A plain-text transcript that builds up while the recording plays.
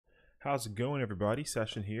How's it going, everybody?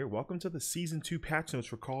 Sessiion here. Welcome to the Season 2 patch notes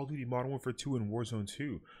for Call of Duty Modern Warfare 2 and Warzone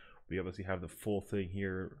 2. We obviously have the full thing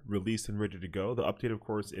here released and ready to go. The update, of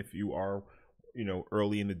course, if you are,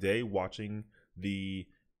 early in the day watching the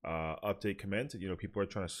update commence, people are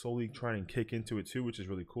trying to slowly try and kick into it too, which is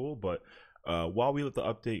really cool. But while we let the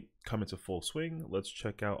update come into full swing, let's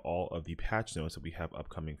check out all of the patch notes that we have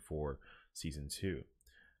upcoming for Season 2.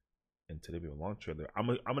 And today we have a launch trailer.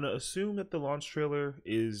 I'm gonna assume that the launch trailer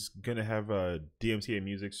is gonna have DMCA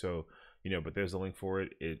music, so but there's a link for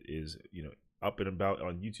it. It is up and about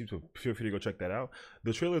on YouTube, so feel free to go check that out.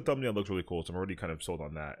 The trailer thumbnail looks really cool, so I'm already kind of sold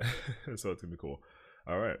on that. So it's gonna be cool.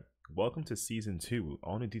 All right, welcome to Season 2.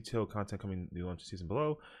 All new detailed content coming the launch season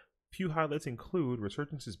below. Few highlights include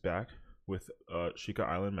Resurgence is back with Shika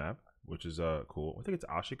Island map, which is cool. I think it's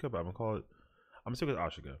Ashika, but I'm gonna stick with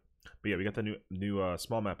Ashika. But yeah, we got the new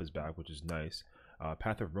small map is back, which is nice.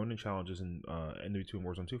 Path of Ronin challenges in MWiI and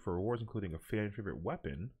Warzone 2 for rewards, including a fan favorite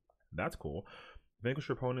weapon. That's cool. Vanquish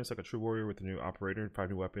your opponents like a true warrior with a new operator and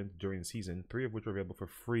 5 new weapons during the season, 3 of which are available for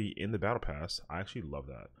free in the battle pass. I actually love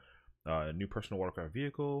that. New personal watercraft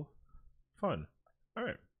vehicle. Fun. All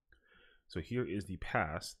right. So here is the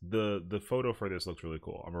pass. The photo for this looks really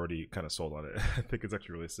cool. I'm already kind of sold on it. I think it's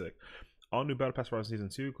actually really sick. All new battle pass for season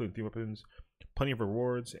 2, including 3 weapons, plenty of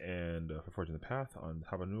rewards, and for forging the path. On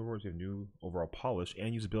top of new rewards, you have new overall polish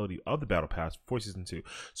and usability of the battle pass for season 2.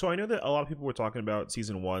 So I know that a lot of people were talking about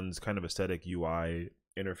season 1's kind of aesthetic UI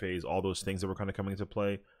interface, all those things that were kind of coming into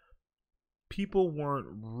play. People weren't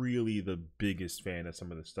really the biggest fan of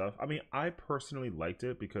some of this stuff. I mean, I personally liked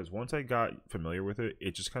it because once I got familiar with it,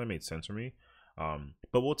 it just kind of made sense for me.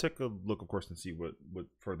 But we'll take a look, of course, and see what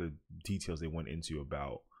further details they went into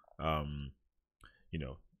about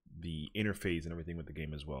the interface and everything with the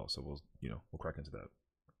game as well. So we'll crack into that.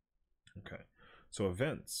 Okay, so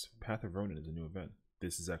events. Path of Ronin is a new event.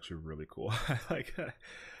 This is actually really cool.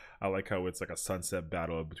 I like how it's like a sunset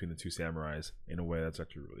battle between the 2 samurais in a way that's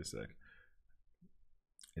actually really sick.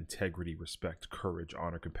 Integrity, respect, courage,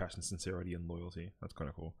 honor, compassion, sincerity, and loyalty. That's kind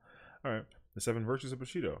of cool. All right, the 7 virtues of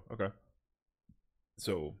Bushido. Okay.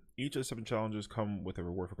 So each of the 7 challenges come with a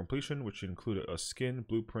reward for completion, which include a skin,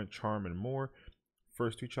 blueprint, charm, and more.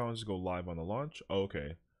 First 3 challenges go live on the launch. Oh,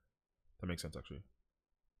 okay, that makes sense actually.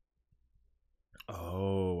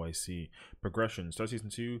 Oh, I see. Progression. Start season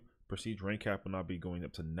 2. Prestige rank cap will now be going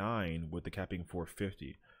up to 9, with the capping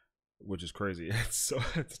 450, which is crazy. It's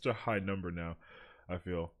such a high number now, I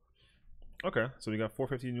feel. Okay, so we got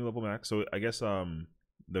 450 new level max. So I guess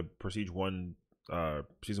the Prestige 1.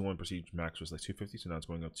 Season 1 Prestige max was like 250, so now it's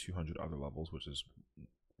going up 200 other levels, which is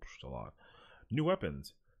a lot. New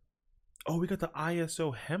weapons. Oh, we got the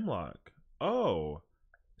ISO Hemlock. Oh,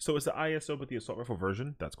 so it's the ISO but the assault rifle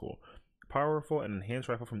version. That's cool. Powerful and enhanced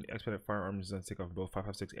rifle from the expedited firearms designed to take off both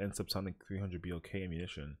 5.56 and subsonic 300 BLK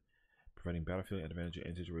ammunition, providing battlefield advantage in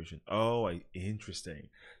any situation. Oh, interesting.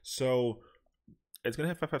 So it's going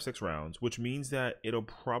to have 5.56 rounds, which means that it'll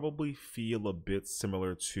probably feel a bit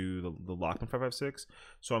similar to the Lockman 5.56.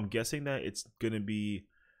 So I'm guessing that it's going to be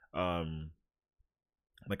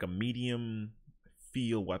like a medium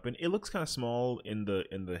feel weapon. It looks kind of small in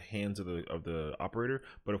the hands of the operator,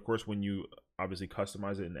 but of course when you obviously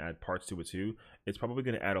customize it and add parts to it too, it's probably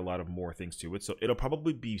going to add a lot of more things to it. So it'll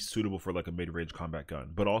probably be suitable for like a mid-range combat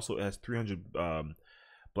gun, but also it has 300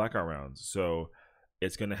 blackout rounds. So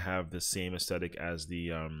it's going to have the same aesthetic as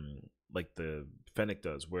the like the Fennec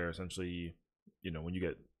does, where essentially when you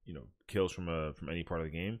get kills from any part of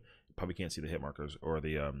the game, you probably can't see the hit markers or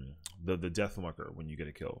the death marker when you get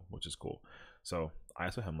a kill, which is cool. So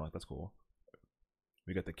ISO Hemlock, that's cool.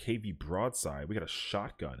 We got the KV broadside. We got a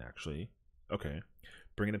shotgun actually. Okay,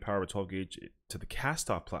 bringing the power of a 12 gauge to the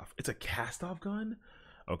cast-off platform. It's a cast-off gun.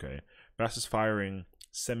 Okay, fastest firing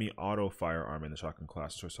semi-auto firearm in the shotgun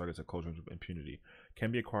class, destroys targets at close range with impunity.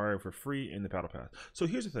 Can be acquired for free in the battle pass. So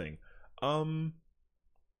here's the thing.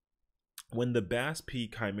 When the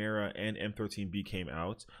BAS-P, Chimera, and M13B came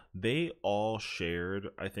out, they all shared,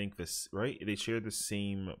 I think this, right? They shared the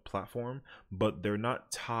same platform, but they're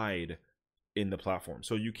not tied in the platform.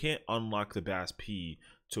 So you can't unlock the BAS-P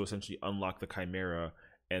to essentially unlock the Chimera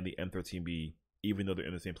and the M13B, even though they're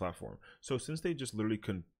in the same platform. So since they just literally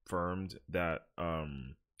confirmed that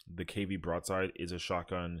the KV broadside is a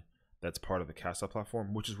shotgun that's part of the cast-off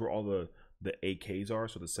platform, which is where all the AKs are,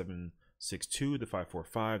 so the 7.62, the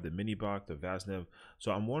 5.45, the Minibok, the Vaznev.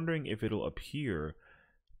 So I'm wondering if it'll appear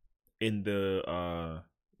in the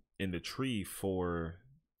tree for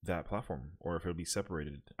that platform, or if it'll be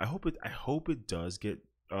separated. I hope it does get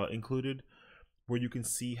included, where you can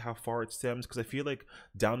see how far it stems, because I feel like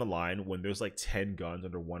down the line when there's like 10 guns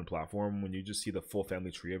under one platform, when you just see the full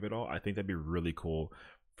family tree of it all, I think that'd be really cool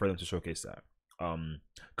for them to showcase that.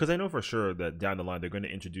 Because I know for sure that down the line they're going to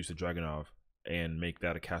introduce a Dragunov and make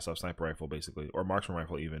that a cast-off sniper rifle basically, or marksman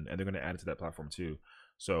rifle even, and they're going to add it to that platform too.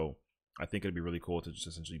 So I think it'd be really cool to just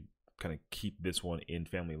essentially kind of keep this one in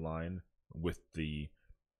family line with the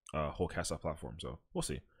whole cast-off platform. So we'll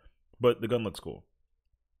see, but the gun looks cool.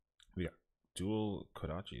 We got dual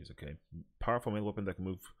Kodachis. Okay, powerful melee weapon that can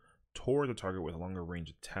move toward the target with a longer range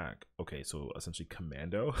attack. Okay, so essentially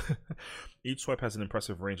commando. Each swipe has an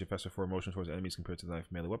impressive range and faster forward motion towards enemies compared to the knife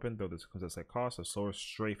melee weapon, though this comes at a slight cost of slower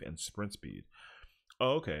strafe and sprint speed.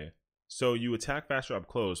 Oh, okay, so you attack faster up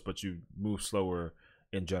close, but you move slower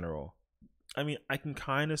in general. I mean, I can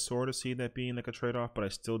kind of sort of see that being like a trade-off, but I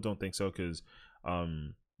still don't think so, because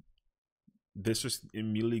this just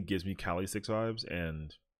immediately gives me Kali 6 vibes,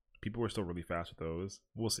 and people were still really fast with those.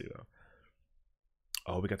 We'll see though.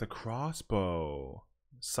 Oh, we got the crossbow.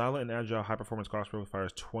 Silent and agile high-performance crossbow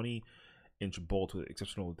fires 20-inch bolt with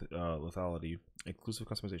exceptional lethality, inclusive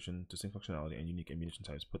customization, distinct functionality, and unique ammunition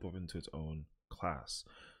types. Put the weapon into its own class.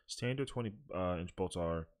 Standard 20-inch bolts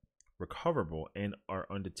are recoverable and are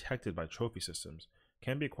undetected by trophy systems.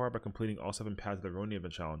 Can be acquired by completing all 7 paths of the Ronin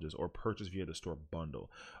event challenges or purchased via the store bundle.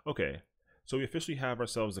 Okay, so we officially have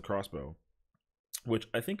ourselves the crossbow, which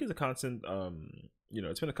I think is a constant, you know,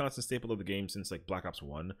 it's been a constant staple of the game since like Black Ops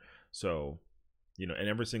 1. So, you know, and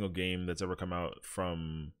every single game that's ever come out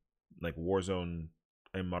from like Warzone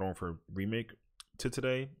and Modern Warfare Remake to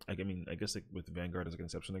today, I mean, I guess like with Vanguard as like an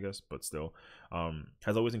exception, I guess, but still,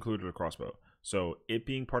 has always included a crossbow. So it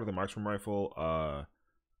being part of the marksman rifle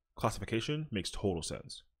classification makes total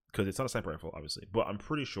sense, because it's not a sniper rifle, obviously, but I'm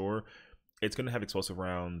pretty sure it's going to have explosive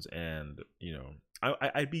rounds, and you know,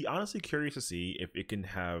 I'd be honestly curious to see if it can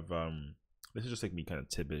have this is just like me kind of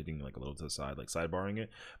tidbitting like a little to the side, like sidebarring it,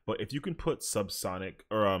 but if you can put subsonic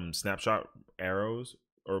or snapshot arrows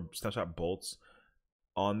or snapshot bolts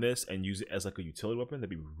on this and use it as like a utility weapon, that'd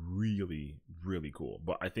be really, really cool.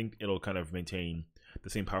 But I think it'll kind of maintain the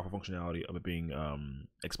same powerful functionality of it being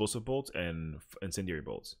explosive bolts and incendiary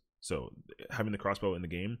bolts. So having the crossbow in the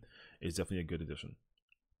game is definitely a good addition.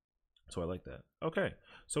 So I like that. Okay,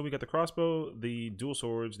 so we got the crossbow, the dual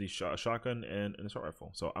swords, the shotgun, and an assault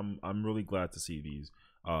rifle. So I'm really glad to see these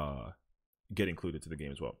get included to the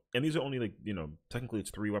game as well. And these are only like, you know, technically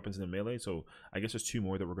it's 3 weapons in the melee, so I guess there's 2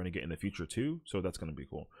 more that we're going to get in the future too. So that's going to be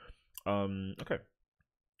cool. Okay.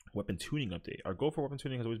 Weapon tuning update. Our goal for weapon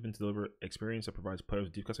tuning has always been to deliver experience that provides players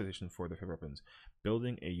with deep customization for their favorite weapons.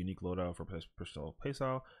 Building a unique loadout for personal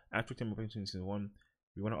playstyle. After weapon tuning season 1,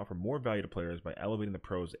 we want to offer more value to players by elevating the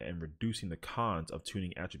pros and reducing the cons of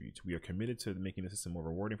tuning attributes. We are committed to making the system more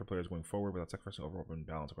rewarding for players going forward without sacrificing overall weapon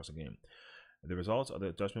balance across the game. The results of the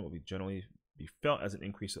adjustment will be generally be felt as an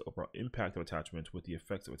increase in the overall impact of attachment, with the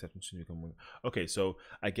effects of attachment tuning becoming... Okay, so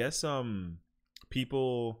I guess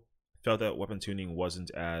people felt that weapon tuning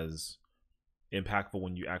wasn't as impactful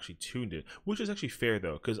when you actually tuned it, which is actually fair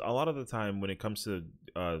though, because a lot of the time when it comes to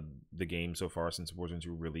the game so far since Warzone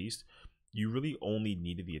 2 released, you really only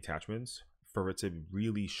needed the attachments for it to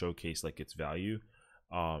really showcase like its value.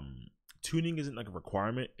 Tuning isn't like a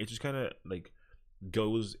requirement. It just kind of like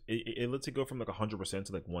goes, it lets it go from like 100%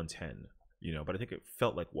 to like 110, you know, but I think it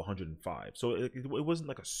felt like 105. So it wasn't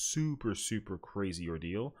like a super crazy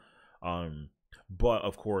ordeal. But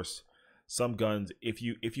of course, some guns, if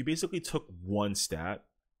you basically took one stat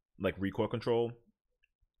like recoil control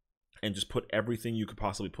and just put everything you could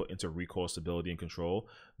possibly put into recoil stability and control,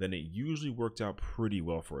 then it usually worked out pretty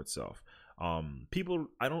well for itself. People,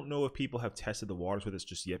 I don't know if people have tested the waters with this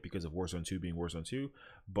just yet because of Warzone 2 being Warzone 2,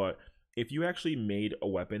 but if you actually made a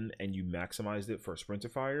weapon and you maximized it for sprinter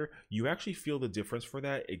fire, you actually feel the difference for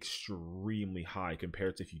that extremely high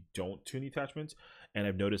compared to if you don't tune the attachments. And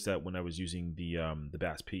I've noticed that when I was using the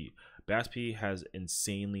Bass P. Bass P has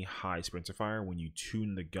insanely high sprinter fire when you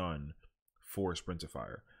tune the gun for sprinter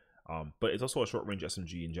fire. But it's also a short range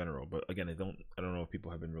SMG in general. But again, I don't know if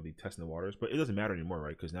people have been really testing the waters, but it doesn't matter anymore,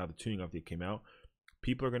 right? Because now the tuning update came out,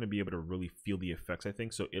 people are going to be able to really feel the effects, I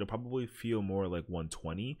think. So it'll probably feel more like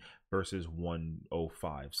 120 versus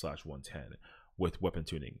 105/110 with weapon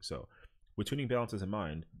tuning. So with tuning balances in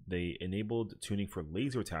mind, they enabled tuning for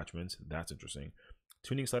laser attachments. That's interesting.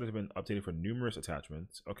 Tuning sliders have been updated for numerous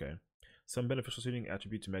attachments. Okay. Some beneficial tuning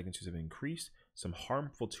attributes to magnitudes have been increased. Some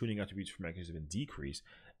harmful tuning attributes for magnitudes have been decreased.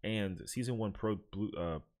 And Season 1 Pro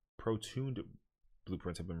tuned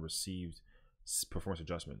blueprints have been received performance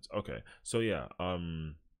adjustments. Okay. So yeah,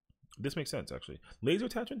 this makes sense actually. Laser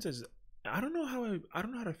attachments is I don't know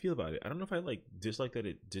how to feel about it. I don't know if I like disliked that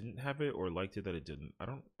it didn't have it or liked it that it didn't. I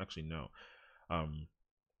don't actually know. Um,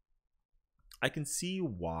 I can see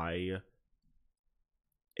why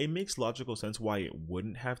it makes logical sense why it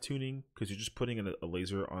wouldn't have tuning, because you're just putting a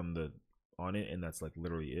laser on it, and that's like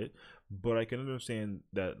literally it. But I can understand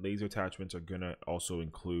that laser attachments are gonna also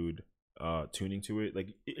include tuning to it. Like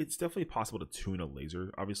it's definitely possible to tune a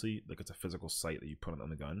laser. Obviously, like it's a physical sight that you put on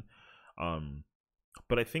the gun.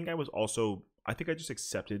 But I think I just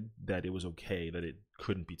accepted that it was okay that it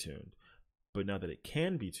couldn't be tuned. But now that it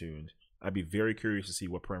can be tuned, I'd be very curious to see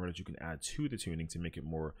what parameters you can add to the tuning to make it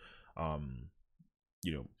more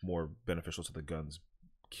more beneficial to the gun's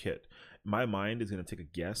kit. My mind is going to take a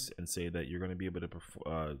guess and say that you're going to be able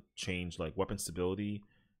to change like weapon stability,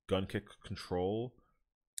 gun kick control,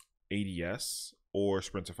 ADS, or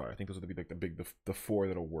sprintify. I think those are the four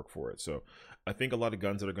that'll work for it. So I think a lot of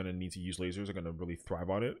guns that are going to need to use lasers are going to really thrive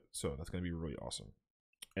on it. So that's going to be really awesome.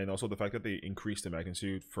 And also the fact that they increase the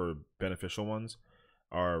magnitude for beneficial ones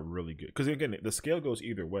are really good, because again the scale goes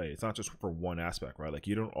either way. It's not just for one aspect, right? Like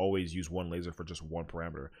you don't always use one laser for just one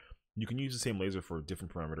parameter. You can use the same laser for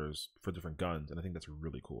different parameters for different guns, and I think that's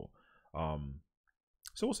really cool.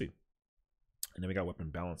 So we'll see. And then we got weapon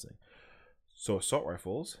balancing. So assault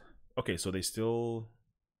rifles, okay, so they still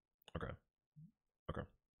okay.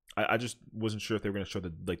 I just wasn't sure if they were going to show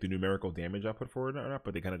the numerical damage output for it or not,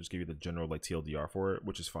 but they kind of just give you the general like TLDR for it,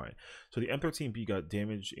 which is fine. So the M13B got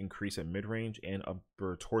damage increase at mid-range and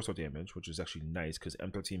upper torso damage, which is actually nice because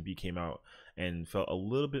M13B came out and felt a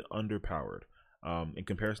little bit underpowered in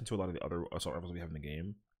comparison to a lot of the other assault rifles we have in the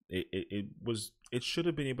game. It should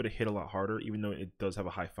have been able to hit a lot harder, even though it does have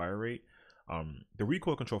a high fire rate. The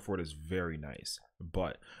recoil control for it is very nice,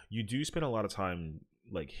 but you do spend a lot of time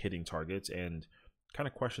like hitting targets and kind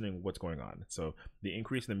of questioning what's going on. So the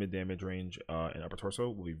increase in the mid damage range and upper torso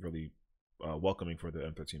will be really welcoming for the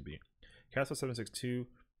M13B. Castle 762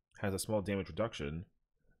 has a small damage reduction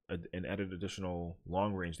and added additional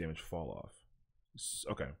long range damage fall off.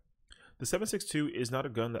 Okay, the 762 is not a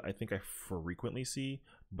gun that I think I frequently see,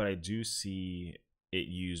 but I do see it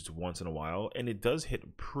used once in a while, and it does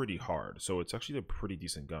hit pretty hard. So it's actually a pretty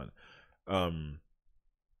decent gun.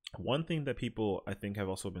 One thing that people I think have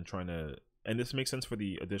also been trying to, and this makes sense for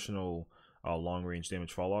the additional long range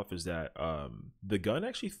damage fall off, is that the gun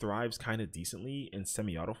actually thrives kind of decently in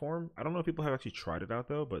semi-auto form. I don't know if people have actually tried it out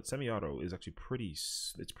though, but semi-auto is actually pretty.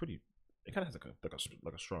 It kind of has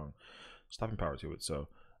like a strong stopping power to it. So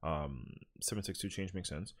 762 change makes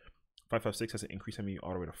sense. 556 has an increased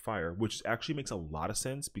semi-auto rate of fire, which actually makes a lot of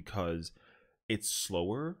sense because it's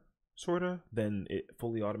slower sorta than it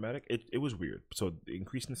fully automatic. It was weird. So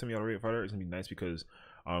increasing the semi-auto rate of fire is gonna be nice because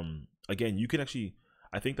again, you can actually,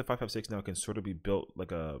 I think the 556 now can sort of be built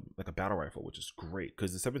like a battle rifle, which is great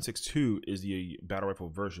because the 762 is the battle rifle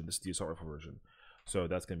version. This is the assault rifle version, so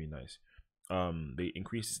that's gonna be nice. They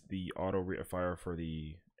increased the auto rate of fire for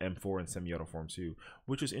the M4 and semi-auto form too,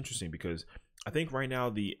 which is interesting because I think right now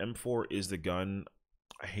the M4 is the gun.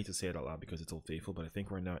 I hate to say it out loud because it's Old Faithful, but I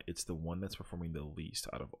think right now it's the one that's performing the least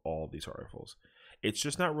out of all these rifles. It's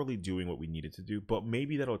just not really doing what we needed to do, but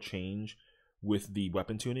maybe that'll change with the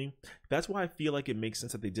weapon tuning. That's why I feel like it makes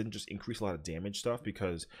sense that they didn't just increase a lot of damage stuff,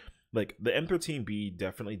 because like the M13B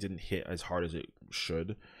definitely didn't hit as hard as it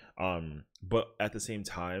should. But at the same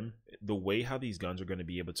time, the way how these guns are going to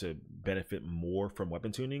be able to benefit more from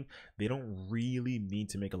weapon tuning, they don't really need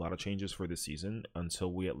to make a lot of changes for this season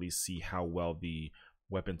until we at least see how well the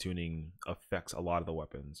weapon tuning affects a lot of the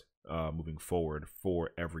weapons moving forward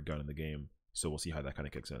for every gun in the game. So we'll see how that kind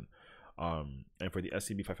of kicks in. And for the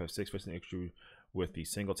SCB 556, facing extra with the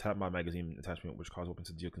single tap mod magazine attachment, which causes weapons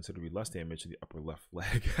to deal considerably less damage to the upper left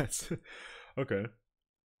leg. That's okay.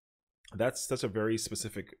 That's a very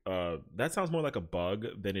specific. That sounds more like a bug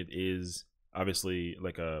than it is obviously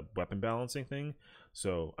like a weapon balancing thing.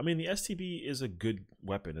 So I mean, the STB is a good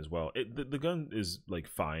weapon as well. The gun is like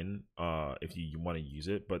fine if you want to use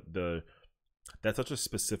it, but that's such a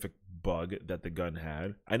specific bug that the gun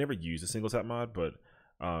had. I never used a single tap mod, but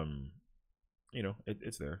you know,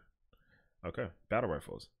 it's there. Okay, battle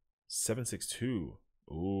rifles 762.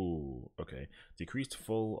 Ooh, okay. Decreased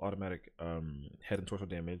full automatic head and torso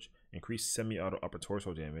damage, increased semi-auto upper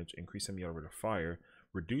torso damage, increased semi-auto rate of fire,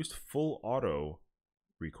 reduced full auto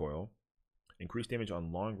recoil, increased damage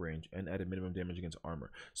on long range, and added minimum damage against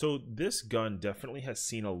armor. So this gun definitely has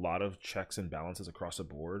seen a lot of checks and balances across the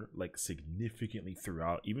board, like significantly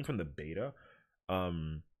throughout, even from the beta.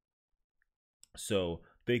 So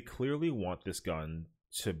they clearly want this gun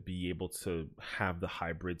to be able to have the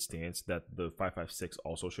hybrid stance that the 556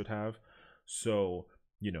 also should have. So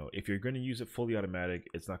you know, if you're going to use it fully automatic,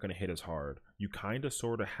 it's not going to hit as hard. You kind of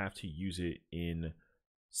sort of have to use it in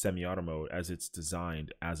semi-auto mode as it's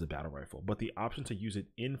designed as a battle rifle, but the option to use it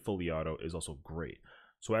in fully auto is also great.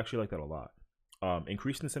 So I actually like that a lot.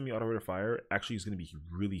 Increasing the semi-auto rate of fire actually is going to be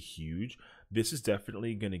really huge. This is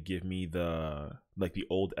definitely going to give me the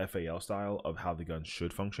old FAL style of how the gun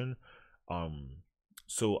should function.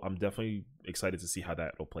 So I'm definitely excited to see how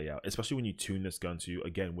that will play out, especially when you tune this gun to,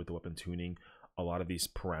 again, with the weapon tuning, a lot of these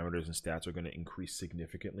parameters and stats are going to increase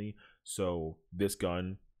significantly. So this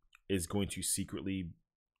gun is going to secretly,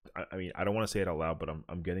 I mean, I don't want to say it out loud, but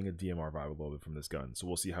I'm getting a DMR vibe a little bit from this gun. So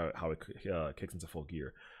we'll see how it kicks into full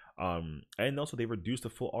gear. And also they reduced the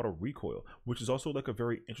full auto recoil, which is also like a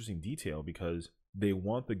very interesting detail because they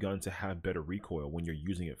want the gun to have better recoil when you're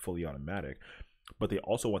using it fully automatic, but they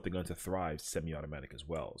also want the gun to thrive semi-automatic as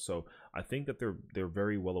well. So I think that they're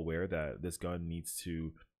very well aware that this gun needs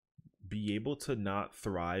to be able to not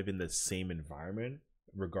thrive in the same environment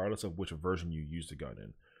regardless of which version you use the gun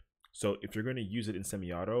in. So if you're going to use it in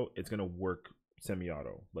semi-auto, it's going to work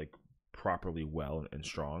semi-auto like properly well and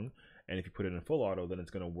strong. And if you put it in full auto, then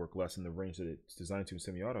it's going to work less in the range that it's designed to in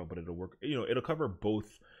semi-auto, but it'll work, you know, it'll cover both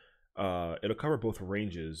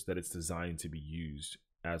ranges that it's designed to be used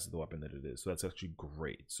as the weapon that it is. So that's actually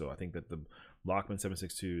great. So I think that the Lockman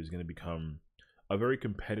 762 is going to become a very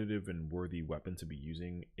competitive and worthy weapon to be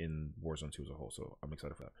using in Warzone 2 as a whole. So I'm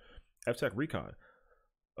excited for that. FTAC Recon.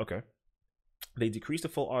 Okay. They decreased the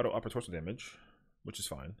full auto upper torso damage, which is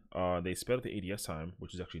fine. They sped up the ADS time,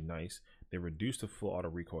 which is actually nice. They reduced the full auto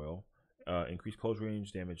recoil, increased close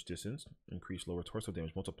range damage distance, increased lower torso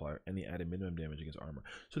damage multiplier, and they added minimum damage against armor.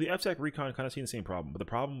 So the FTAC Recon kind of seeing the same problem, but the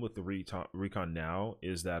problem with the Recon now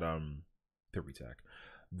is that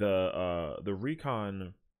the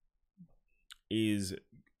Recon is,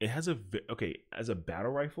 it has a, okay, as a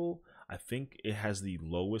battle rifle, I think it has the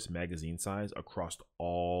lowest magazine size across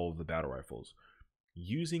all the battle rifles.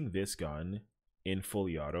 Using this gun in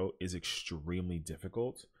fully auto is extremely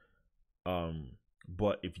difficult.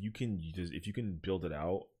 But if you can build it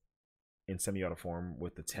out in semi-auto form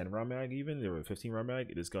with the 10 round mag, even or 15 round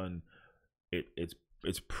mag, this gun,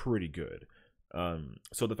 it's pretty good.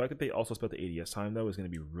 So the fact that they also spent the ADS time though is going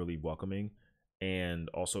to be really welcoming, and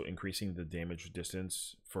also increasing the damage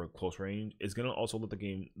distance for close range is going to also let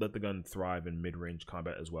the gun thrive in mid-range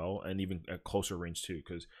combat as well, and even at closer range too,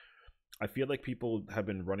 because I feel like people have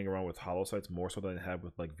been running around with hollow sights more so than they have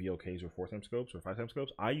with like VOKs or 4x scopes or 5x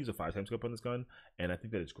scopes. I use a 5x scope on this gun, and I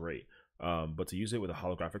think that it's great. But to use it with a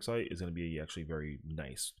holographic sight is going to be actually very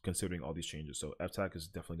nice considering all these changes. So FTAC is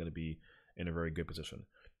definitely going to be in a very good position.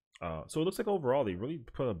 So it looks like overall they really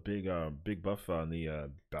put a big buff on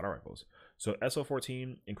the battle rifles. So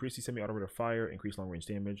SO14 increased the semi-auto rate of fire, increased long range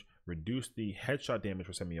damage, reduced the headshot damage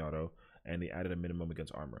for semi-auto, and they added a minimum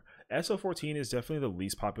against armor. SO14 is definitely the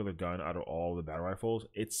least popular gun out of all the battle rifles.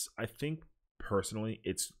 It's, I think personally,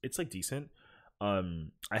 it's like decent. I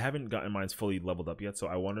haven't gotten mine fully leveled up yet, so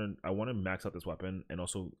I want to max out this weapon and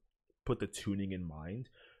also put the tuning in mind,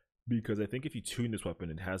 because I think if you tune this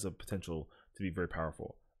weapon, it has a potential to be very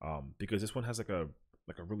powerful. Because this one has like a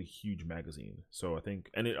really huge magazine. So I think,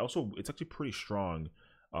 and it's actually pretty strong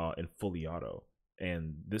in fully auto.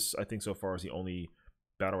 And this, I think so far is the only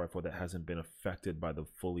battle rifle that hasn't been affected by the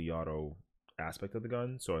fully auto aspect of the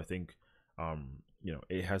gun. So I think you know,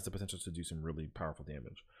 it has the potential to do some really powerful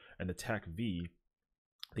damage. And the TAC V,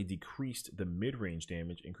 they decreased the mid-range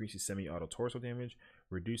damage, increased the semi-auto torso damage,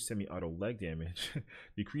 reduced semi-auto leg damage,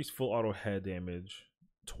 decreased full auto head damage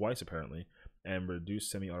twice apparently, and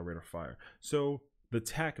reduced semi-auto rate of fire. So the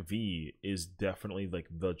TAC V is definitely like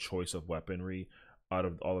the choice of weaponry out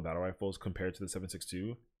of all the battle rifles compared to the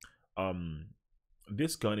 7.62.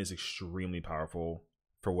 This gun is extremely powerful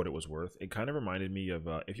for what it was worth. It kind of reminded me of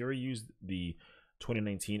if you ever used the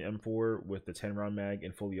 2019 M4 with the 10 round mag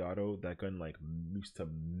and fully auto, that gun like used to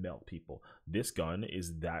melt people. This gun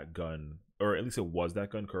is that gun, or at least it was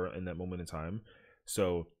that gun current in that moment in time.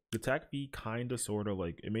 So the TAC V kind of sort of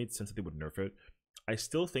like, it made sense that they would nerf it. I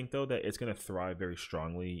still think though that it's going to thrive very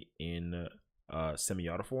strongly in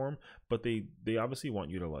semi-auto form, but they obviously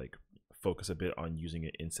want you to like focus a bit on using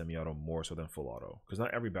it in semi-auto more so than full auto, because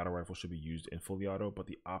not every battle rifle should be used in fully auto, but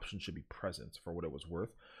the option should be present for what it was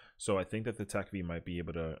worth. So I think that the TAC V might be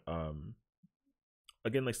able to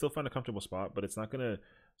again, like, still find a comfortable spot, but it's not gonna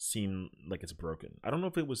seem like it's broken. I don't know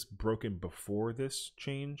if it was broken before this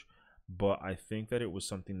change, but I think that it was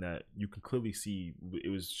something that you can clearly see it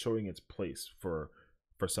was showing its place for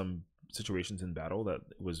some situations in battle that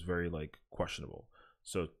was very like questionable.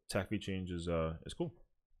 So TAC V change is cool.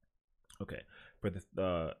 Okay, For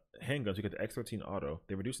the handguns, you get the X13 auto.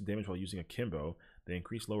 They reduce the damage while using akimbo. They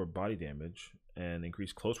increase lower body damage and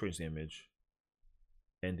increase close range damage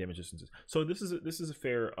and damage distances. So this is a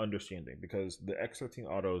fair understanding, because the X13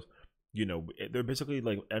 autos, you know, they're basically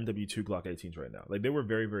like MW2 Glock 18s right now. Like, they were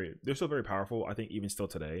they're still very powerful. I think even still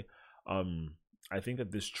today. I think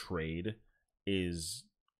that this trade is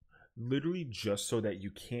literally just so that you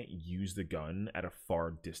can't use the gun at a far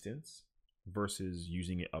distance versus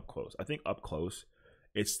using it up close. I think up close,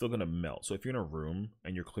 it's still gonna melt. So if you're in a room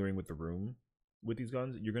and you're clearing with the room with these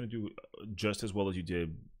guns, you're gonna do just as well as you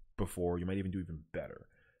did before. You might even do even better.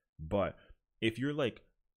 But if you're like,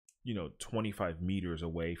 you know, 25 meters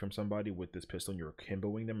away from somebody with this pistol and you're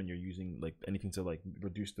akimboing them and you're using like anything to like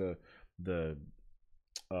reduce the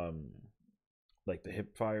like the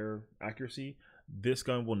hip fire accuracy, this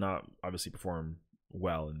gun will not obviously perform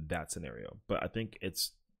well in that scenario. But I think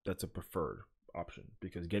that's a preferred option,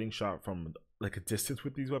 because getting shot from like a distance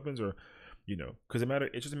with these weapons, or, you know, because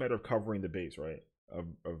it's just a matter of covering the base, right, of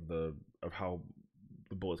how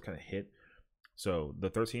the bullets kind of hit. So the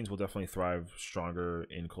 13s will definitely thrive stronger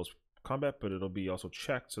in close combat, but it'll be also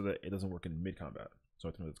checked so that it doesn't work in mid combat. So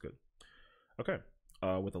I think that's good. Okay.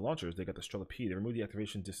 With the launchers, they got the Strela P. They remove the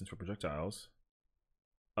activation distance for projectiles.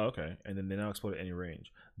 Okay, and then they now explode at any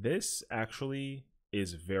range. This actually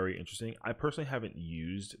is very interesting. I personally haven't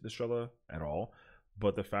used the Strela at all,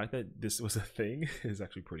 but the fact that this was a thing is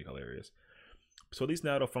actually pretty hilarious. So at least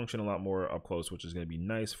now it'll function a lot more up close, which is going to be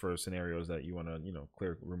nice for scenarios that you want to, you know,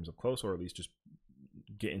 clear rooms up close, or at least just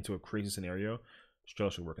get into a crazy scenario.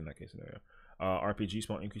 Strela should work in that case scenario. RPG,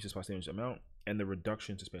 small increase to splash damage amount, and the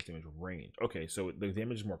reduction to splash damage range. Okay, so the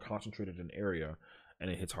damage is more concentrated in area, and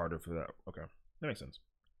it hits harder for that. Okay, that makes sense.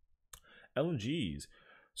 LMGs.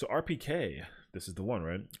 So RPK, this is the one,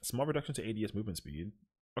 right? Small reduction to ADS movement speed.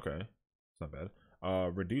 Okay, it's not bad.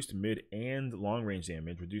 Reduced mid and long range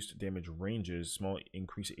damage, reduced damage ranges, small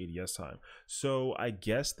increase ADS time. So I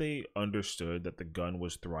guess they understood that the gun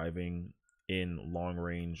was thriving in long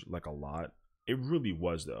range like a lot. It really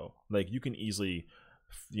was, though. Like, you can easily,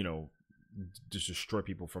 you know, just destroy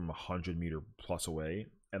people from 100 meter plus away.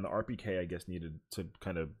 And the RPK, I guess, needed to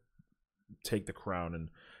kind of take the crown and,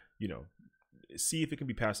 you know, see if it can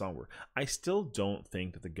be passed onward. I still don't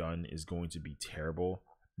think that the gun is going to be terrible,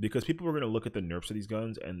 because people are going to look at the nerfs of these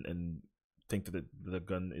guns and think that the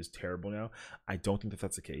gun is terrible now. I don't think that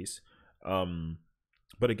that's the case.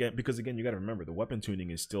 But again, because again, you got to remember, the weapon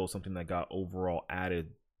tuning is still something that got overall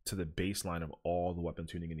added to the baseline of all the weapon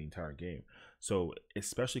tuning in the entire game. So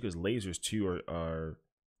especially because lasers too are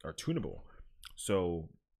tunable. So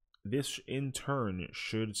this in turn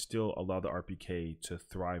should still allow the RPK to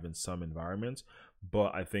thrive in some environments,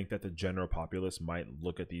 but I think that the general populace might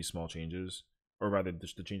look at these small changes, or rather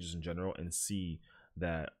just the changes in general, and see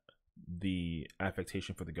that the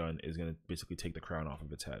affectation for the gun is going to basically take the crown off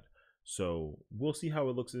of its head. So we'll see how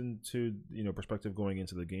it looks into, you know, perspective going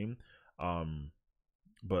into the game.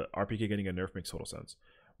 But RPK getting a nerf makes total sense.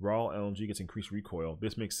 Raw LMG gets increased recoil.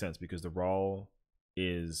 This makes sense because the Raw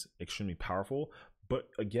is extremely powerful. But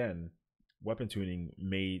again, weapon tuning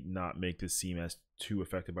may not make this seem as too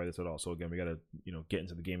affected by this at all. So again, we got to, you know, get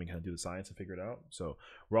into the game and kind of do the science and figure it out. So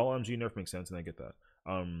raw LMG nerf makes sense, and I get that.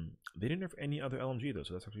 They didn't nerf any other LMG though,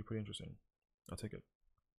 so that's actually pretty interesting. I'll take it.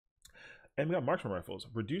 And we got marksman rifles.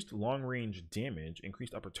 Reduced long range damage,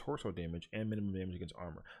 increased upper torso damage, and minimum damage against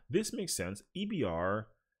armor. This makes sense. EBR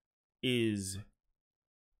is,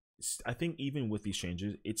 I think even with these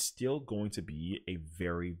changes, it's still going to be a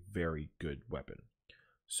very, very good weapon.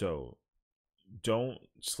 So don't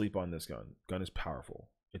sleep on this gun. Gun is powerful.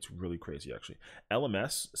 It's really crazy, actually.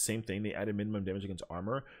 LMS, same thing. They added minimum damage against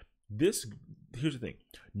armor. This, here's the thing.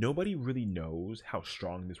 Nobody really knows how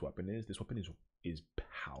strong this weapon is. This weapon is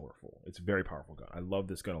powerful. It's a very powerful gun. I love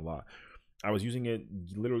this gun a lot. I was using it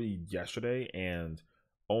literally yesterday, and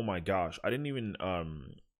oh my gosh, I didn't even I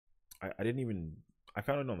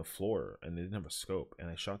found it on the floor, and they didn't have a scope, and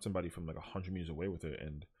I shot somebody from like 100 meters away with it,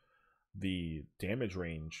 and the damage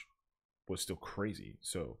range was still crazy.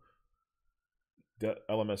 So that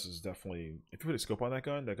LMS is definitely, if you put a scope on that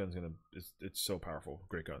gun, that gun's gonna, it's so powerful.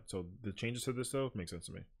 Great gun. So the changes to this though make sense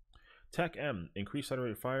to me. Tech M, increased side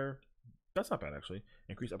rate of fire. That's not bad actually.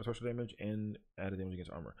 Increased upper torso damage and added damage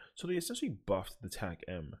against armor. So they essentially buffed the TAC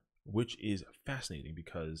M, which is fascinating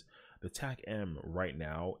because the TAC M right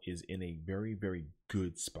now is in a very, very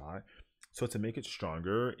good spot. So to make it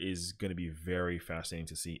stronger is going to be very fascinating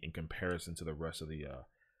to see in comparison to the rest of the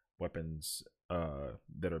weapons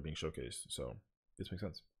that are being showcased. So this makes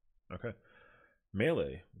sense. Okay.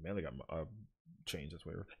 Melee got changed. That's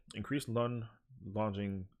weird. Increased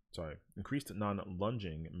lunging Sorry. Increased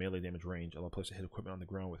non-lunging melee damage range. Allow players to hit equipment on the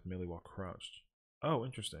ground with melee while crouched. Oh,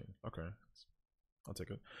 interesting. Okay. I'll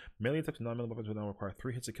take it. Melee attacks and non-melee weapons will now require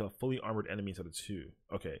 3 hits to kill a fully armored enemy instead of 2.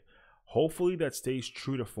 Okay. Hopefully that stays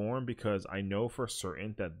true to form, because I know for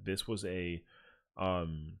certain that this was a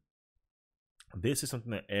this is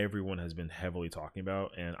something that everyone has been heavily talking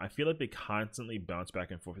about, and I feel like they constantly bounce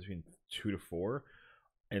back and forth between 2 to 4,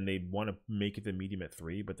 and they want to make it the medium at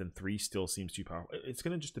 3, but then 3 still seems too powerful. It's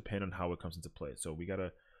gonna just depend on how it comes into play, so we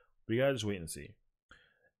gotta just wait and see.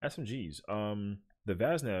 SMGs. The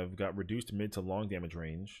Vaznev got reduced mid to long damage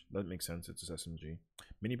range. That makes sense. It's a SMG.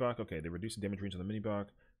 Minibok. Okay, they reduced the damage range on the Minibok.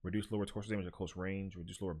 Reduced lower torso damage at close range.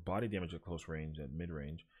 Reduced lower body damage at close range at mid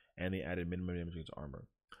range, and they added minimum damage against armor.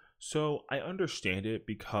 So I understand it,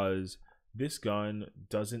 because this gun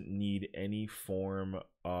doesn't need any form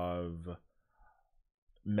of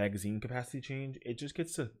magazine capacity change. It just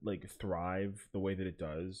gets to like thrive the way that it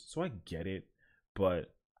does. So I get it,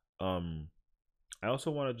 but I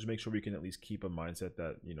also want to just make sure we can at least keep a mindset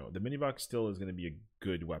that, you know, the Minibox still is going to be a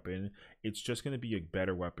good weapon. It's just going to be a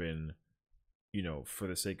better weapon, you know, for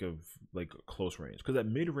the sake of like close range. Because at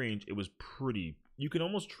mid range, it was pretty. You can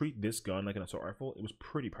almost treat this gun like an assault rifle. It was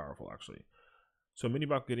pretty powerful, actually. So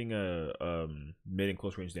Minibok getting a mid and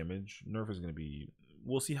close range damage nerf is going to be.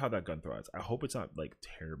 We'll see how that gun thrives. I hope it's not like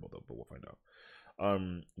terrible though, but we'll find out.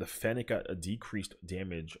 The Fennec got a decreased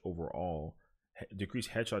damage overall,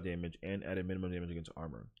 decreased headshot damage, and added minimum damage against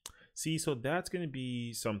armor. See, so that's going to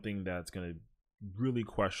be something that's going to really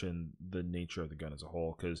question the nature of the gun as a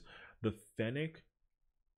whole, because the Fennec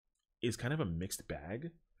is kind of a mixed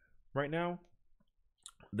bag right now.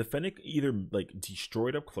 The Fennec either like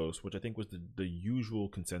destroyed up close, which I think was the usual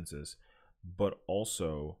consensus, but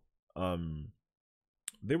also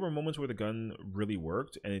there were moments where the gun really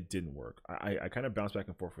worked and it didn't work. I kind of bounced back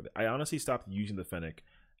and forth with it. I honestly stopped using the Fennec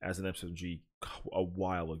as an SMG a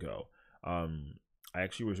while ago. I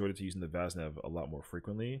actually resorted to using the Vaznev a lot more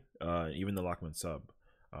frequently, even the Lockman sub,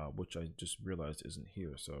 which I just realized isn't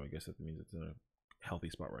here. So I guess that means it's in a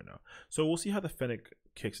healthy spot right now. So we'll see how the Fennec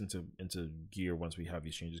kicks into gear once we have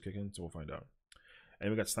these changes kick in. So we'll find out.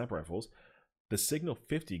 And we got sniper rifles. The Signal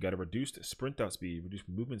 50 got a reduced sprint out speed, reduced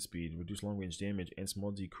movement speed, reduced long range damage, and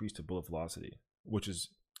small decrease to bullet velocity. Which is,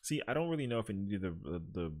 see, I don't really know if it needed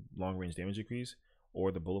the long range damage decrease or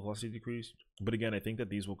the bullet velocity decrease. But again, I think that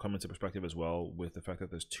these will come into perspective as well with the fact that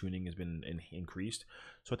this tuning has been increased.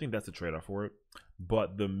 So I think that's the trade-off for it.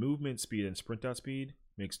 But the movement speed and sprint out speed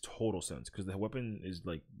makes total sense, because the weapon is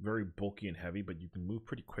like very bulky and heavy, but you can move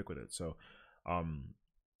pretty quick with it. So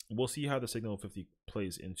we'll see how the Signal 50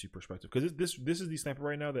 plays into perspective, because this is the sniper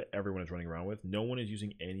right now that everyone is running around with. No one is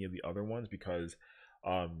using any of the other ones, because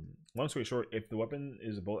long story short, if the weapon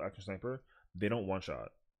is a bolt action sniper, they don't one shot.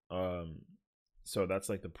 So that's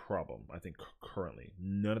like the problem, I think, currently.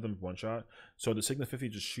 None of them one shot. So the Signal 50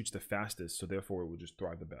 just shoots the fastest, so therefore it would just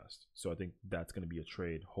thrive the best. So I think that's going to be a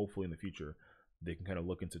trade. Hopefully in the future they can kind of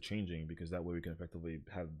look into changing, because that way we can effectively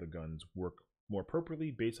have the guns work more appropriately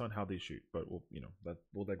based on how they shoot. But we'll, you know, that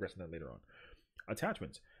we'll digress on that later on.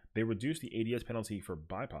 Attachments. They reduced the ADS penalty for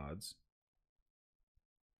bipods.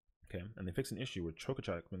 Okay, and they fixed an issue with choke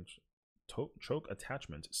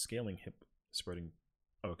attachment scaling hip spreading.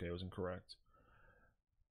 Okay, it was incorrect.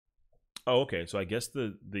 Oh, okay. So I guess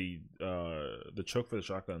the choke for the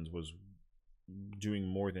shotguns was doing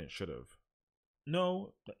more than it should have.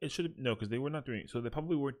 No, it should have. No, because they were not doing. So they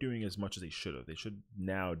probably weren't doing as much as they should have. They should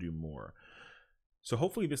now do more. So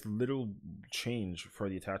hopefully this little change for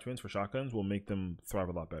the attachments for shotguns will make them thrive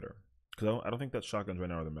a lot better. Because I don't think that shotguns right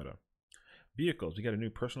now are the meta. Vehicles. We got a new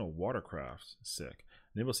personal watercraft. Sick.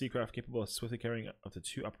 Naval Seacraft capable of swiftly carrying up to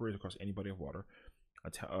 2 operators across any body of water.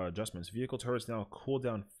 Adjustments. Vehicle turrets now cool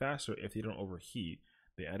down faster if they don't overheat.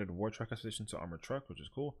 They added war truck station to armored truck, which is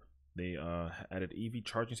cool. They added EV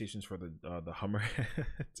charging stations for the Hummer.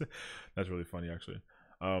 That's really funny, actually.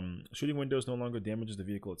 Shooting windows no longer damages the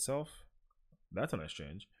vehicle itself. That's a nice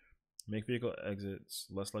change. Make vehicle exits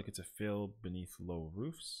less likely to fail beneath low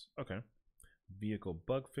roofs. Okay. Vehicle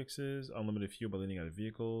bug fixes. Unlimited fuel by leaning out of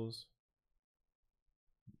vehicles.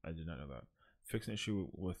 I did not know that. Fix an issue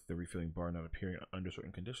with the refilling bar not appearing under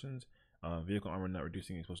certain conditions. Vehicle armor not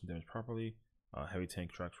reducing explosion damage properly. Heavy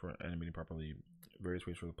tank tracks for animating properly. Various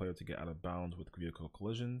ways for the player to get out of bounds with vehicle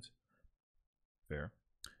collisions. Fair.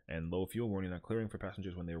 And low fuel warning not clearing for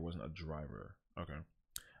passengers when there wasn't a driver. Okay.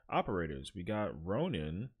 Operators. We got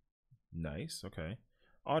Ronin. Nice. Okay.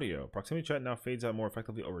 Audio. Proximity chat now fades out more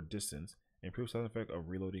effectively over distance. Improves sound effect of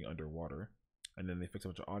reloading underwater. And then they fix a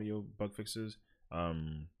bunch of audio bug fixes.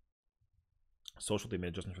 social, they made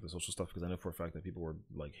adjustments for the social stuff because I know for a fact that people were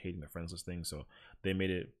like hating the friends list thing, so they made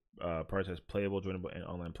it prioritize playable, joinable, and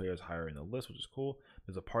online players higher in the list, which is cool.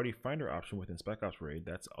 There's a party finder option within Spec Ops Raid.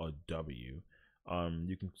 That's a W.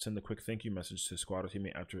 You can send a quick thank you message to squad or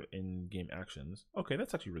teammate after in-game actions. Okay,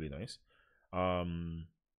 that's actually really nice.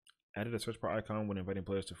 Added a search bar icon when inviting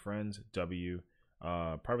players to friends. W.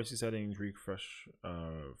 Privacy settings, refresh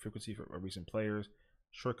frequency for recent players,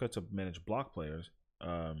 shortcut to manage block players.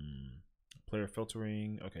 Player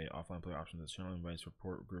filtering. Okay, offline player options. The channel invites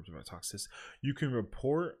report groups about toxicity. You can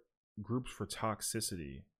report groups for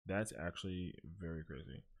toxicity. That's actually very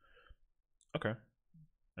crazy. Okay.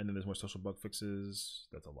 And then there's more social bug fixes.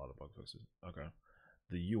 That's a lot of bug fixes. Okay.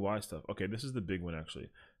 The UI stuff. Okay, this is the big one actually.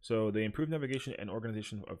 So they improved navigation and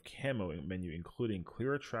organization of camo menu, including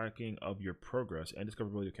clearer tracking of your progress and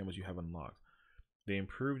discoverability of camos you have unlocked. They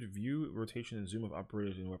improved view, rotation, and zoom of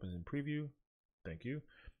operators and weapons in preview. Thank you.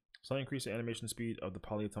 Slight increase in animation speed of the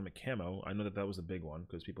polyatomic camo. I know that was a big one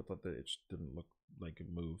because people thought that it didn't look like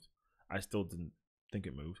it moved. I still didn't think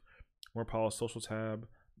it moved. More polished social tab.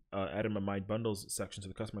 Added my bundles section to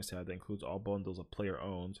the customize tab that includes all bundles of player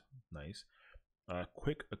owned. Nice.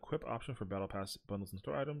 Quick equip option for battle pass bundles and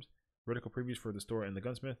store items. Vertical previews for the store and the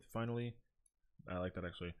gunsmith. Finally, I like that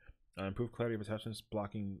actually. Improved clarity of attachments,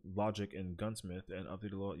 blocking logic in gunsmith, and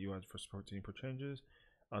updated UI for supporting per changes.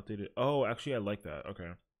 Updated. Oh, actually, I like that.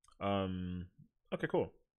 Okay. Okay,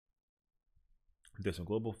 cool. There's some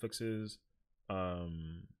global fixes. There's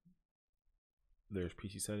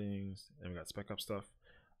PC settings, and we got spec up stuff.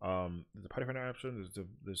 There's a party finder option.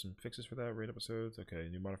 There's some fixes for that. Raid episodes. Okay,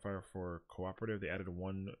 new modifier for cooperative. They added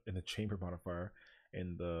one in the chamber modifier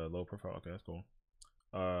in the low profile. Okay, that's cool.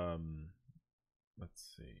 Let's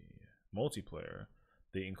see. Multiplayer.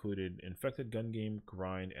 They included infected, gun game,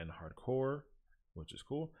 grind, and hardcore, which is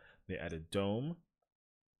cool. They added Dome,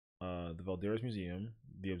 the Valderas Museum,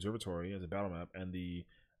 the Observatory as a battle map, and the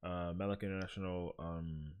Malak International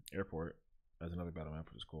Airport as another battle map,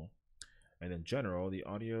 which is cool. And then general, the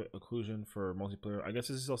audio occlusion for multiplayer. I guess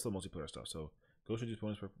this is also multiplayer stuff. So ghost reduced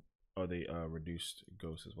bonus for they reduced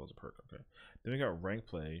ghosts as well as a perk. Okay. Then we got rank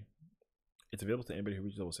play. It's available to anybody who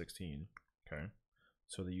reaches level 16. Okay.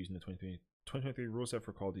 So they're using the 2023 rule set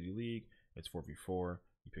for Call of Duty League. It's 4v4.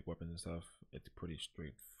 You pick weapons and stuff. It's pretty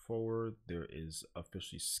straightforward. There is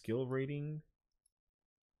officially skill rating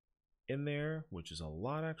in there, which is a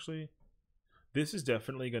lot actually. This is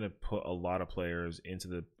definitely going to put a lot of players into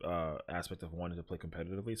the aspect of wanting to play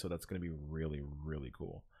competitively, so that's going to be really, really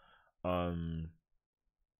cool.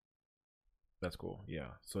 That's cool,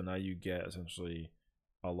 yeah. So now you get essentially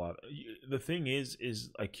a lot. The thing is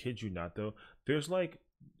I kid you not though, there's like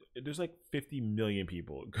 50 million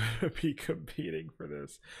people going to be competing for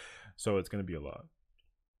this, so it's going to be a lot.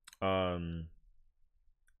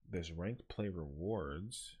 There's ranked play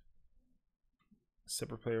rewards.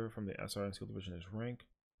 Separate player from the SR and skill division is rank.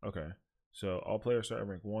 Okay, so all players start at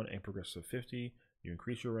rank 1 and progress to 50. You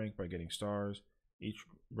increase your rank by getting stars. Each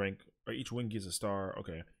win gives a star.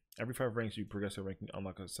 Okay, every 5 ranks you progress a ranking,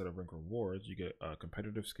 unlock a set of rank rewards. You get a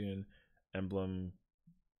competitive skin, emblem,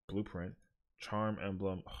 blueprint, charm,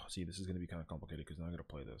 emblem. Oh, see, this is going to be kind of complicated because now I'm going to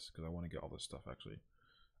play this because I want to get all this stuff actually.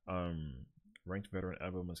 Ranked veteran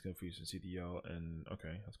emblem and skill fees and CDL, and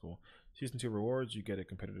okay, that's cool. Season 2 rewards, you get a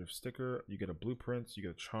competitive sticker, you get a blueprint, you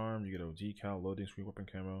get a charm, you get a decal, loading screen, weapon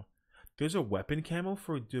camo. There's a weapon camo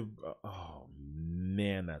for oh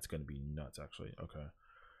man, that's gonna be nuts actually. Okay.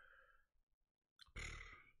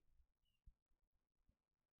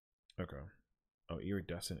 Okay. Oh,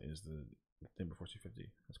 iridescent is the thing before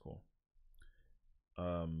 250. That's cool.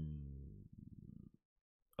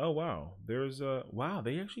 Oh wow, there's wow,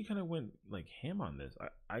 they actually kind of went like ham on this.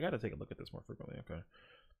 I gotta take a look at this more frequently. Okay.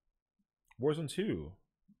 Warzone 2.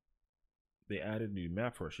 They added new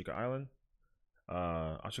map for Ashika Island.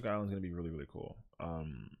 Ashika Island's gonna be really, really cool.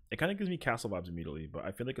 It kind of gives me castle vibes immediately, but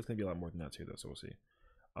I feel like it's gonna be a lot more than that too though, so we'll see.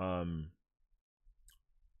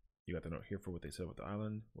 You got the note here for what they said about the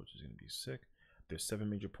island, which is gonna be sick. There's 7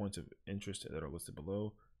 major points of interest that are listed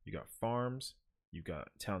below. You got farms, you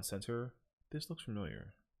got town center. This looks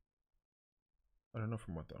familiar. I don't know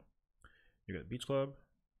from what though. You got Beach Club.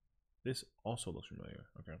 This also looks familiar.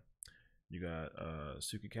 Okay. You got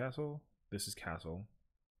Suki Castle. This is Castle.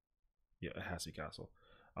 Yeah, it has to be Castle.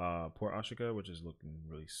 Port Ashika, which is looking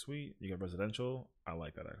really sweet. You got Residential. I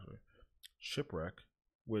like that actually. Shipwreck,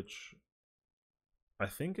 which I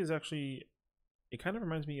think is actually, it kind of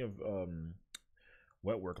reminds me of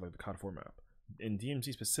Wet Work, like the COD 4 map. In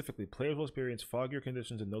DMZ specifically, players will experience foggier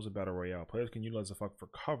conditions than those of Battle Royale. Players can utilize the fog for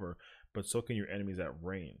cover, but so can your enemies at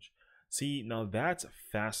range. See, now that's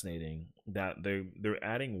fascinating that they're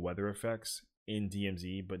adding weather effects in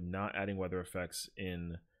DMZ, but not adding weather effects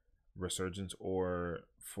in Resurgence or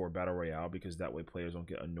for Battle Royale, because that way players don't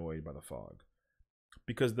get annoyed by the fog.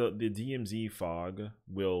 Because the DMZ fog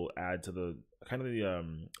will add to the kind of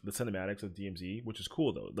the cinematics of DMZ, which is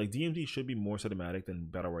cool though. Like DMZ should be more cinematic than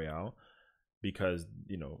Battle Royale, because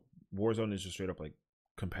you know Warzone is just straight up like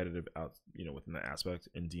competitive out, you know, within that aspect,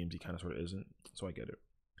 and DMZ kind of sort of isn't. So I get it.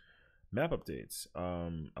 Map updates.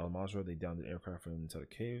 Al Mazrah, they downed an aircraft inside the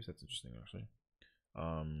caves. That's interesting actually.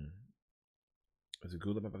 There's a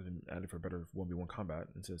Gulag map that's been added for better 1v1 combat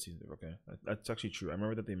instead of season. Okay, that's actually true. I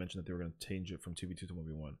remember that they mentioned that they were going to change it from 2v2 to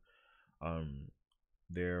 1v1.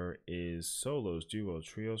 There is solos, duos,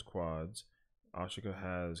 trios, quads. Ashika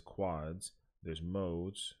has quads. There's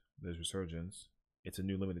modes. There's Resurgence. It's a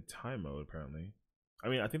new limited time mode apparently. I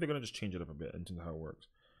mean, I think they're going to just change it up a bit in terms of how it works.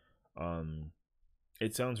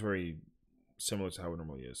 It sounds very similar to how it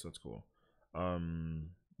normally is, so that's cool.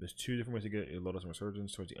 There's 2 different ways to get a Lotus and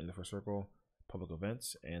Resurgence towards the end of the first circle. Public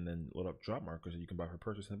events, and then load up drop markers that you can buy for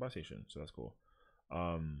purchase in the buy station, so that's cool.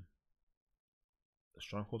 The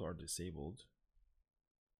strongholds are disabled.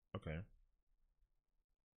 Okay.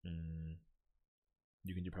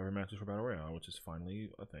 You can do private matches for Battle Royale, which is finally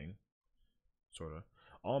a thing. Sorta.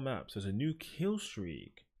 All maps. There's a new kill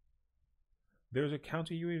streak. There's a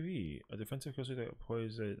counter UAV, a defensive kill streak that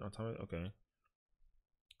deploys it on top of it. Okay.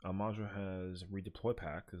 Al Mazrah has redeploy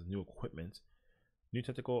pack. There's new equipment. New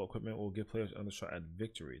tactical equipment will give players another shot at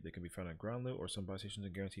victory. They can be found at ground loot or some buy stations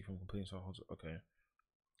and guaranteed from completing strongholds. Okay.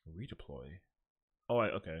 Redeploy. Oh,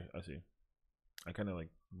 okay, I see. I kind of like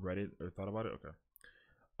read it or thought about it. Okay.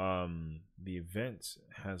 The event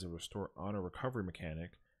has a restore honor recovery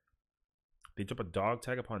mechanic. They drop a dog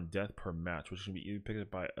tag upon death per match, which can be either picked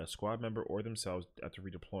up by a squad member or themselves after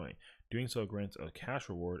redeploying. Doing so grants a cash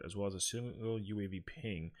reward as well as a single UAV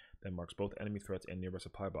ping that marks both enemy threats and nearby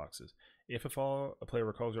supply boxes. If a player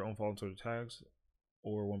recalls their own fallen soldier tags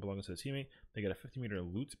or one belonging to the teammate, they get a 50-meter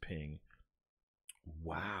loot ping.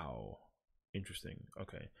 Wow. Interesting.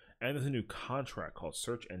 Okay. And there's a new contract called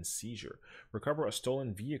Search and Seizure. Recover a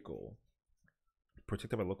stolen vehicle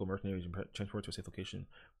protected by local mercenaries and transport to a safe location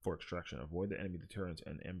for extraction. Avoid the enemy deterrents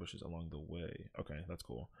and ambushes along the way. Okay, that's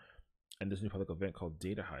cool. And there's a new public event called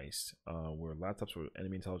Data Heist, where laptops with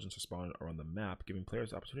enemy intelligence are spawned around the map, giving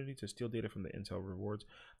players the opportunity to steal data from the intel rewards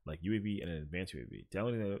like UAV and an advanced UAV.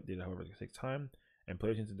 Downloading the data, however, takes time, and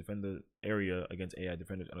players need to defend the area against AI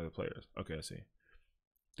defenders and other players. Okay, I see.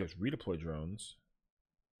 There's redeploy drones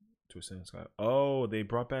to a single sky. Oh, they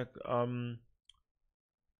brought back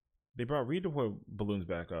they brought redeploy balloons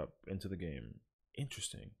back up into the game.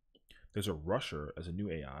 Interesting. There's a rusher as a new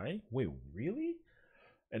AI. Wait, really?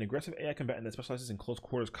 An aggressive AI combatant that specializes in close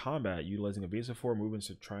quarters combat, utilizing evasive forward movements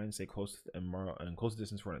to try and stay close and close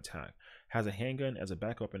distance for an attack. Has a handgun as a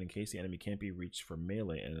backup, and in case the enemy can't be reached for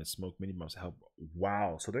melee, and a smoke mini bombs to help.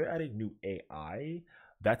 Wow, so they're adding new AI.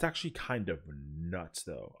 That's actually kind of nuts,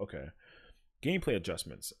 though. Okay. Gameplay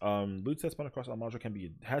adjustments. Loot that spawn across Al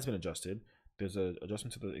Mazrah has been adjusted. There's an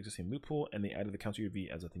adjustment to the existing loot pool, and they added the counter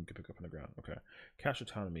UV as a thing you can pick up on the ground. Okay. Cash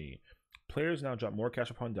autonomy. Players now drop more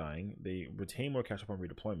cash upon dying. They retain more cash upon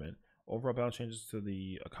redeployment. Overall balance changes to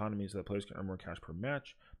the economy so that players can earn more cash per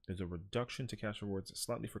match. There's a reduction to cash rewards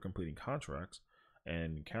slightly for completing contracts.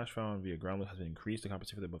 And cash found via ground loot has been increased to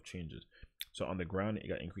compensate for the above changes. So on the ground, it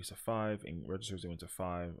got increased to 5. In registers, it went to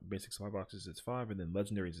 5. Basic supply boxes, it's 5. And then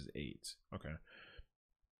legendaries is 8. Okay.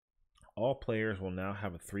 All players will now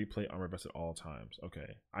have a 3-plate armor vest at all times.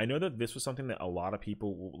 Okay. I know that this was something that a lot of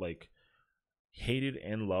people like hated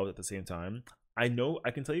and loved at the same time. I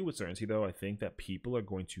can tell you with certainty though, I think that people are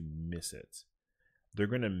going to miss it. They're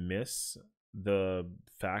going to miss the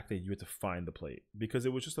fact that you had to find the plate, because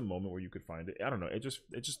it was just a moment where you could find it. I don't know. It just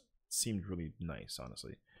seemed really nice,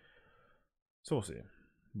 honestly. So we'll see.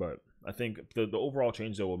 But I think the overall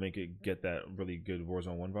change though will make it get that really good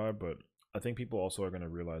Warzone 1 vibe. But I think people also are going to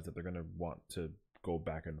realize that they're going to want to go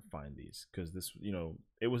back and find these, because this, you know,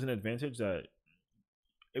 it was an advantage that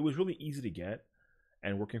it was really easy to get,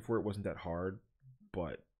 and working for it wasn't that hard.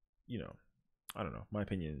 But, you know, I don't know. My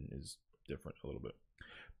opinion is different a little bit.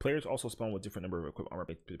 Players also spawn with different number of equipped armor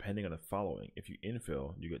depending on the following. If you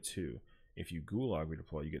infill, you get 2. If you gulag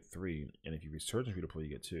redeploy, you get 3. And if you resurgence redeploy, you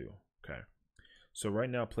get 2. Okay. So right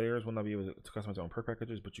now, players will not be able to customize their own perk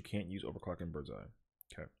packages, but you can't use overclock and bird's eye.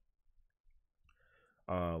 Okay.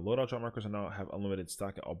 Loadout drop markers now have unlimited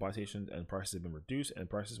stock at all buy stations, and prices have been reduced, and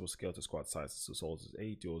prices will scale to squad size. So solos is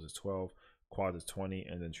 8, duos is 12, quads is 20,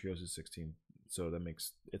 and then trios is 16. So that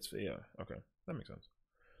makes yeah, okay, that makes sense.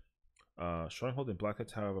 Stronghold and Black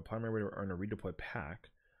Hats have a primary way to earn a redeploy pack,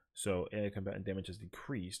 so AI combatant damage has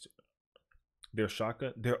decreased. Their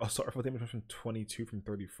shotgun, their assault rifle damage went from 22 from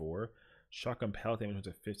 34. Shotgun pellet damage went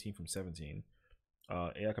to 15 from 17.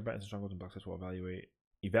 AI combatants and strongholds and boxes will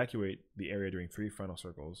evacuate the area during 3 final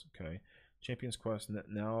circles. Okay. Champion's Quest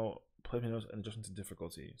now play notes and adjustments to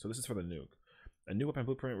difficulty. So this is for the nuke. A new weapon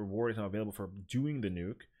blueprint reward is now available for doing the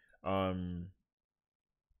nuke.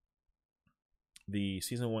 The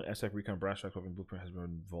Season 1 SF Recon Brass Strike weapon blueprint has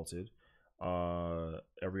been vaulted.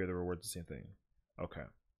 Every other reward is the same thing. Okay.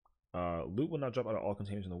 Loot will not drop out of all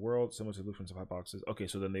containers in the world, similar to loot from supply boxes. Okay,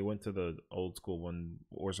 so then they went to the old school one,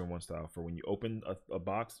 Warzone 1 style, for when you open a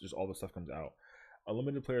box, just all the stuff comes out.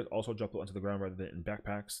 Unlimited players also drop loot onto the ground rather than in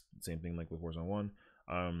backpacks. Same thing like with Warzone 1.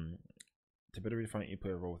 To better redefine each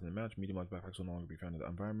player role within the match, medium-large backpacks will no longer be found in the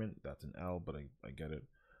environment. That's an L, but I get it.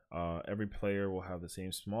 Every player will have the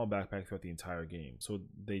same small backpack throughout the entire game. So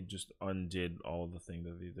they just undid all of the thing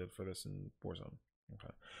that they did for this in Warzone.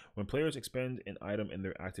 Okay. When players expend an item in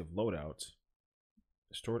their active loadout,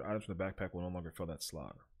 stored items from the backpack will no longer fill that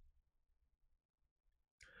slot.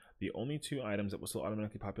 The only 2 items that will still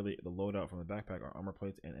automatically populate the loadout from the backpack are armor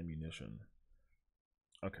plates and ammunition.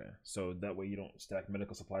 Okay, so that way you don't stack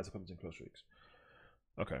medical supplies, equipment, and kill streaks.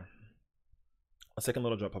 Okay. A second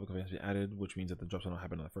loadout drop public event has been added, which means that the drops will not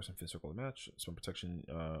happen on the first and 5th circle of the match. Some protection,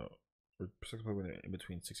 in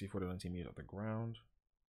between 64 to 19 meters off the ground.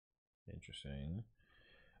 Interesting.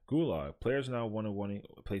 Gulag. Players now want to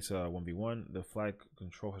place 1v1. The flag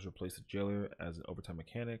control has replaced the jailer as an overtime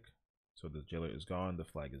mechanic. So the jailer is gone, the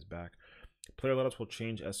flag is back. Player loadouts will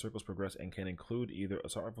change as circles progress and can include either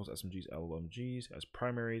assault rifles, SMGs, LMGs as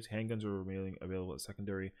primaries. Handguns are remaining available as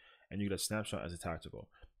secondary, and you get a snapshot as a tactical.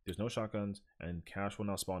 There's no shotguns, and cash will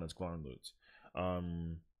now spawn as Glarn loots.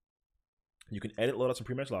 You can edit loadouts in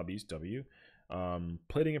pre-match lobbies, W.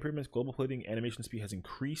 Plating improvements, global plating, animation speed has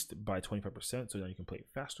increased by 25%, so now you can play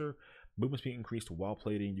faster. Movement speed increased while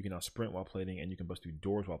plating. You can now sprint while plating, and you can bust through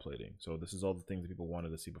doors while plating. So this is all the things that people wanted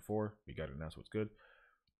to see before. We got it now, so it's good.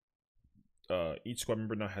 Each squad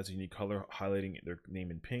member now has a unique color highlighting their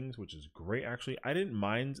name in pings, which is great actually. I didn't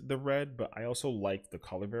mind the red, but I also liked the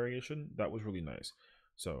color variation. That was really nice.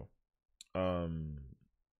 So,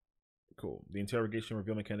 cool. The interrogation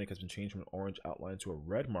reveal mechanic has been changed from an orange outline to a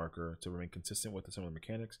red marker to remain consistent with the similar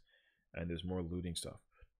mechanics, and there's more looting stuff.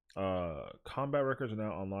 Combat records are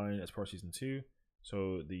now online as part of Season 2.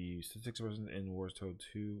 So the statistics in Warzone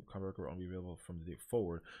 2 combat record will only be available from the day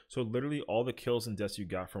forward. So literally all the kills and deaths you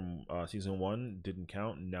got from Season 1 didn't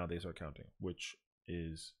count. Now they start counting, which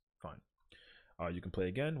is fine. You can play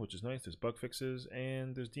again, which is nice. There's bug fixes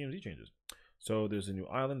and there's DMZ changes. So there's a new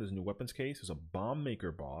island, there's a new weapons case, there's a bomb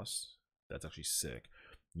maker boss. That's actually sick.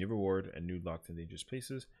 New reward and new locked in dangerous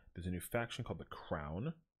places. There's a new faction called the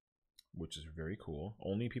Crown, which is very cool.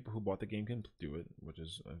 Only people who bought the game can do it, which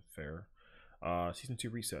is fair. Season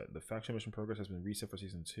 2 reset. The faction mission progress has been reset for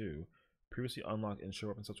Season 2. Previously unlocked ensure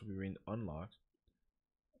weapon sets will be remain unlocked.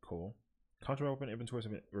 Cool. Contraband weapon inventories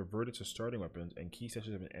have been reverted to starting weapons, and key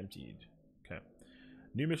sessions have been emptied. Okay.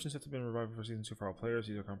 New mission sets have been revived for Season 2 for all players.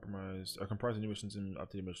 These are comprised of new missions and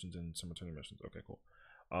updated missions and some returning missions. Okay, cool.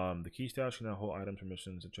 The key stash can now hold items for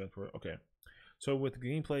missions and transport. Okay. So with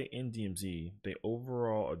gameplay in DMZ, they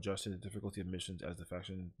overall adjusted the difficulty of missions as the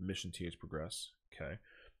faction mission tiers progress. Okay.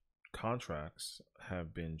 Contracts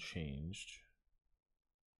have been changed.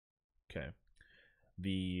 Okay.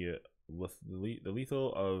 The lethality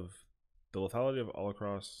of all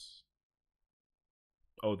across.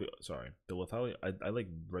 Oh, the lethality. I like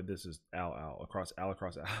read this as across Al.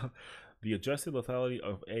 The adjusted lethality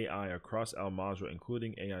of AI across Al Mazrah,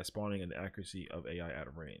 including AI spawning and the accuracy of AI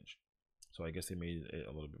at range. So I guess they made it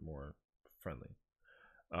a little bit more friendly.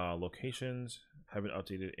 Locations have been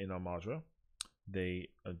updated in Al Mazrah. They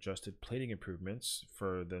adjusted plating improvements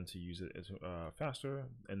for them to use it as faster,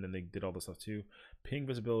 and then they did all the stuff too. Ping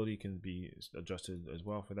visibility can be adjusted as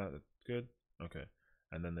well for that. That's good. Okay.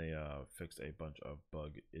 And then they fixed a bunch of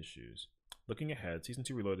bug issues. Looking ahead, Season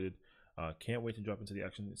 2 Reloaded. Can't wait to drop into the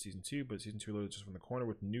action in Season 2, but Season 2 Reloaded is just from the corner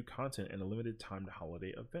with new content and a limited timed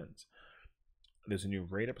holiday event. There's a new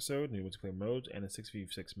raid episode, new multiplayer modes, and a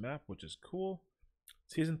 6v6 map, which is cool.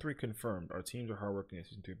 Season 3 confirmed. Our teams are hardworking at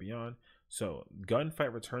Season 3 beyond. So,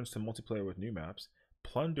 Gunfight returns to multiplayer with new maps.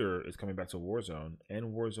 Plunder is coming back to Warzone,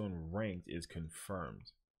 and Warzone Ranked is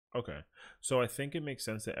confirmed. Okay, so I think it makes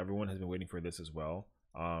sense that everyone has been waiting for this as well.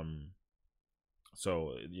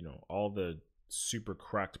 So, you know, all the super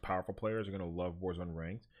cracked, powerful players are going to love Warzone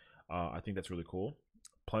Ranked. I think that's really cool.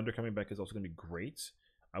 Plunder coming back is also going to be great.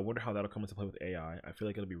 I wonder how that'll come into play with AI. I feel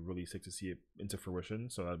like it'll be really sick to see it into fruition,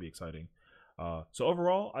 so that'll be exciting. So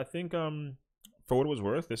overall, I think for what it was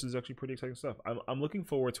worth, this is actually pretty exciting stuff. I'm looking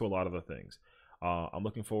forward to a lot of the things. I'm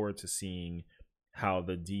looking forward to seeing how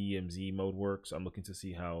the DMZ mode works. I'm looking to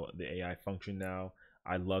see how the AI function now.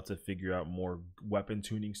 I'd love to figure out more weapon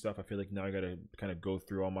tuning stuff. I feel like now I gotta kind of go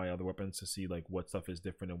through all my other weapons to see like what stuff is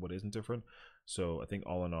different and what isn't different. So I think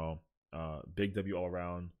all in all, big W all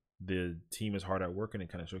around. The team is hard at work and it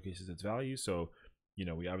kind of showcases its value. So, you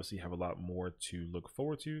know, we obviously have a lot more to look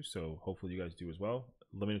forward to. So hopefully you guys do as well.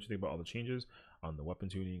 Let me know what you think about all the changes on the weapon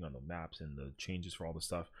tuning, on the maps, and the changes for all the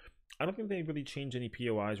stuff. I don't think they really change any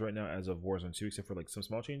POIs right now as of Warzone 2, except for like some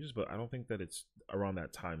small changes, but I don't think that it's around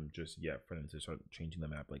that time just yet for them to start changing the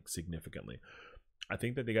map like significantly. I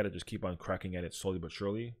think that they got to just keep on cracking at it slowly but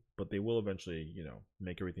surely, but they will eventually, you know,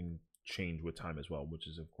 make everything change with time as well, which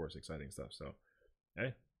is of course exciting stuff. So,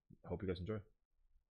 hey, hope you guys enjoy.